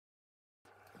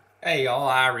Hey y'all,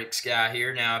 IRIX guy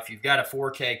here. Now if you've got a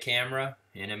 4K camera,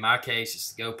 and in my case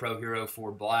it's the GoPro Hero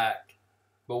 4 Black,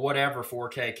 but whatever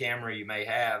 4K camera you may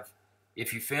have,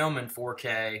 if you film in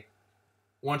 4K,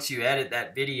 once you edit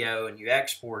that video and you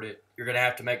export it, you're going to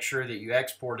have to make sure that you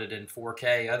export it in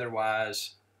 4K.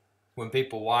 Otherwise, when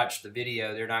people watch the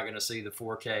video, they're not going to see the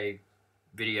 4K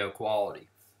video quality.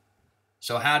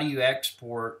 So how do you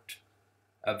export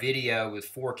a video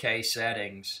with 4K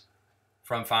settings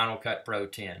from Final Cut Pro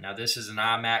 10? Now this is an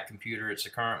iMac computer. It's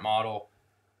a current model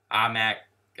iMac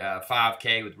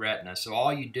 5K with Retina. So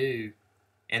all you do,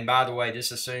 and by the way,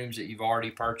 this assumes that you've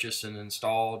already purchased and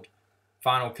installed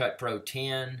Final Cut Pro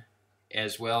 10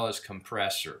 as well as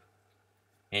Compressor.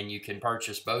 And you can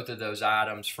purchase both of those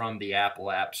items from the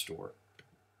Apple App Store.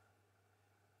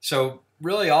 So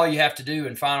really all you have to do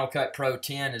in Final Cut Pro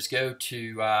 10 is go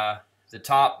to the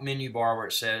top menu bar where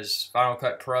it says Final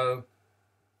Cut Pro,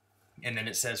 and then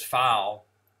it says File,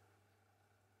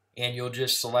 and you'll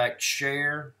just select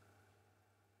Share,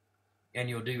 and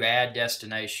you'll do Add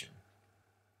Destination.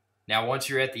 Now once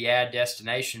you're at the Add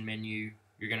Destination menu,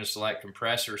 you're going to select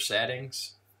Compressor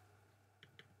Settings,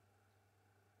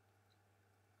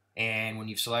 and when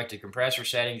you've selected Compressor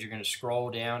Settings, you're going to scroll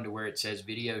down to where it says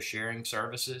Video Sharing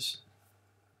Services.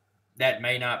 That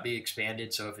may not be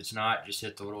expanded, so if it's not, just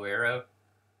hit the little arrow.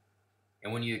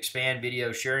 And when you expand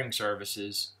Video Sharing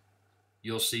Services,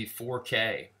 you'll see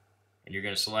 4K, and you're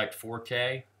going to select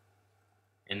 4K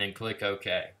and then click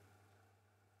OK.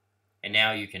 And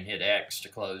now you can hit X to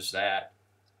close that.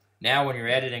 Now when you're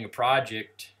editing a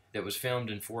project that was filmed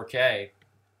in 4K,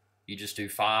 you just do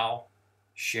File,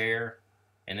 Share,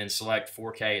 and then select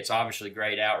 4K. It's obviously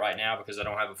grayed out right now because I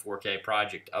don't have a 4K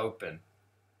project open,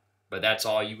 but that's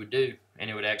all you would do,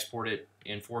 and it would export it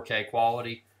in 4K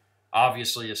quality,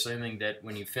 obviously assuming that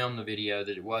when you film the video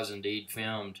that it was indeed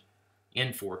filmed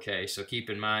in 4K. So keep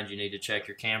in mind you need to check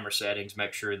your camera settings,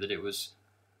 make sure that it was,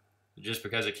 just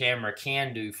because a camera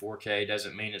can do 4K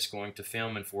doesn't mean it's going to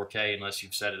film in 4K unless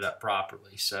you've set it up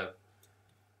properly. So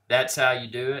that's how you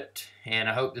do it, and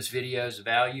I hope this video is of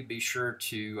value. Be sure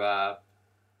to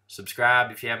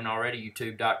subscribe if you haven't already,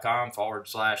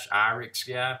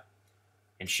 youtube.com/IRIXGuy,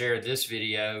 and share this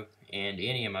video and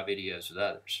any of my videos with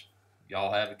others.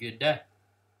 Y'all have a good day.